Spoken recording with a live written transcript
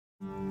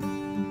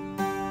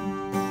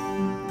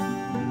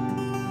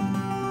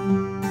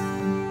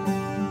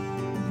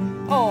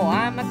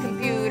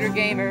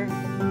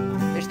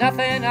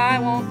nothing I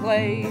won't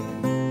play.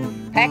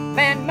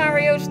 Pac-Man,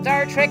 Mario,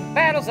 Star Trek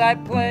battles, I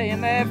play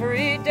 'em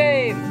every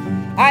day.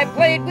 I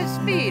played with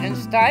speed and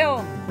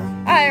style,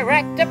 I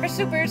racked up a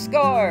super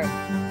score,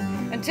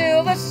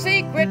 until the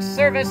Secret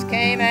Service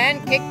came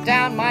and kicked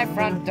down my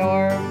front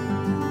door.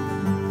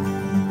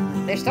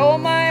 They stole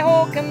my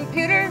whole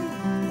computer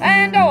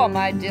and all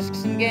my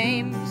discs and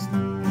games.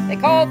 They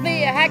called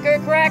me a hacker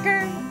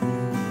cracker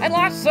and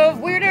lots of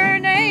weirder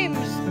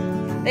names.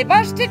 They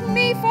busted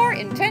me for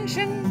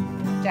intention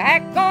to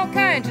hack all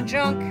kinds of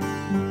junk,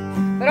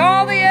 but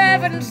all the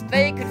evidence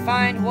they could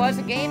find was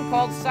a game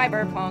called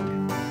Cyberpunk.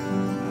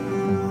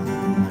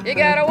 You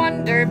gotta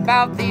wonder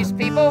about these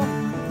people,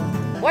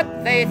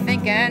 what they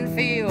think and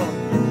feel.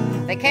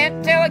 They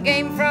can't tell a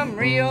game from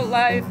real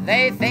life,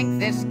 they think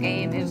this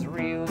game is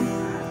real.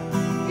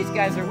 These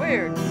guys are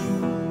weird.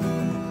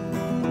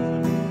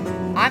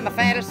 I'm a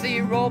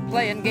fantasy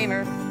role-playing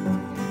gamer.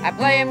 I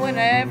play them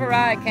whenever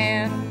I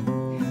can.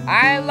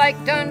 I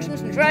like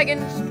Dungeons and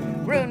Dragons,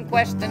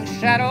 RuneQuest and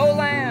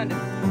Shadowland.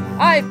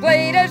 I've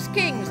played as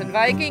kings and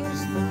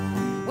vikings,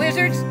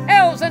 wizards,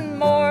 elves and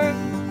more,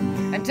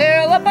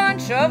 until a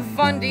bunch of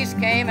fundies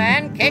came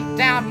and kicked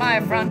down my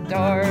front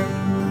door.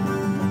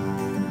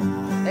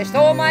 They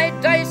stole my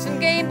dice and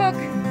game book,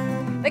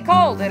 they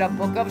called it a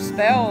book of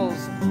spells.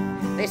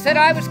 They said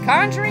I was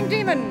conjuring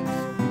demons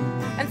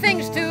and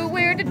things too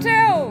weird to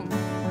tell.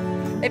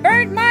 They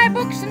burned my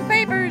books and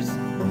papers,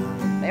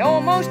 they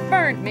almost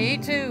burned me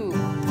too.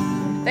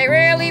 They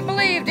really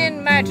believed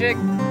in magic,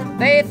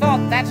 they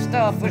thought that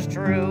stuff was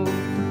true.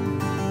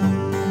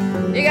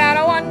 You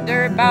gotta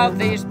wonder about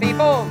these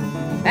people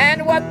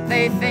and what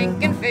they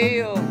think and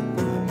feel.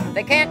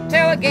 They can't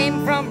tell a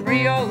game from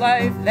real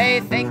life,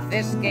 they think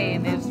this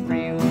game is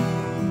real.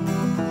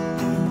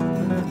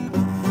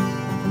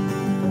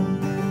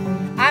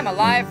 I'm a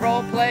live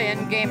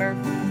role-playing gamer.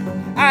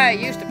 I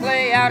used to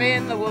play out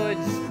in the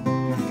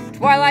woods.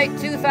 Twilight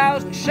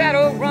 2000,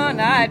 Shadowrun,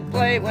 I'd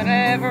play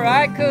whenever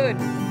I could.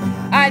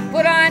 I'd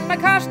put on my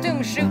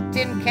costume, shoot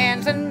tin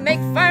cans, and make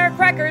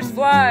firecrackers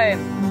fly.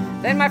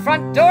 Then my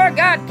front door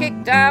got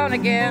kicked down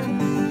again.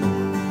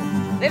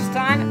 This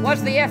time it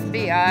was the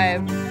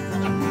FBI.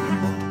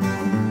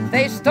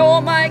 They stole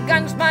my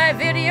guns, my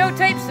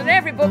videotapes, and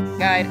every book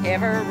I'd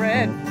ever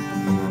read,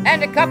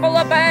 and a couple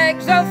of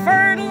bags of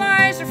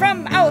fertilizer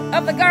from out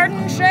of the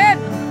garden shed.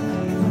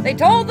 They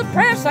told the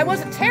press I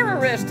was a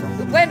terrorist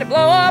who planned to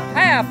blow up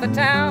half the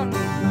town.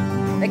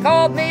 They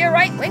called me a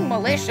right-wing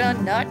militia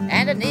nut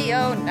and a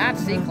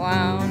neo-Nazi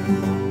clown.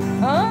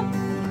 Huh?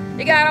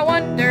 You gotta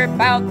wonder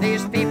about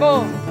these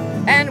people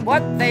and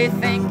what they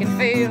think and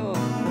feel.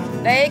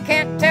 They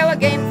can't tell a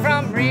game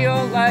from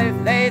real life,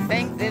 they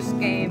think this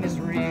game is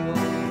real.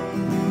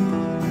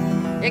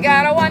 You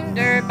gotta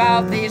wonder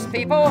about these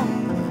people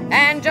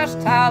and just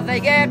how they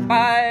get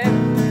by.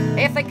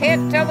 If they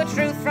can't tell the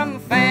truth from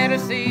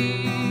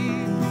fantasy,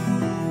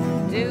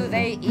 do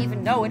they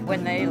even know it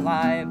when they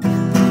lie?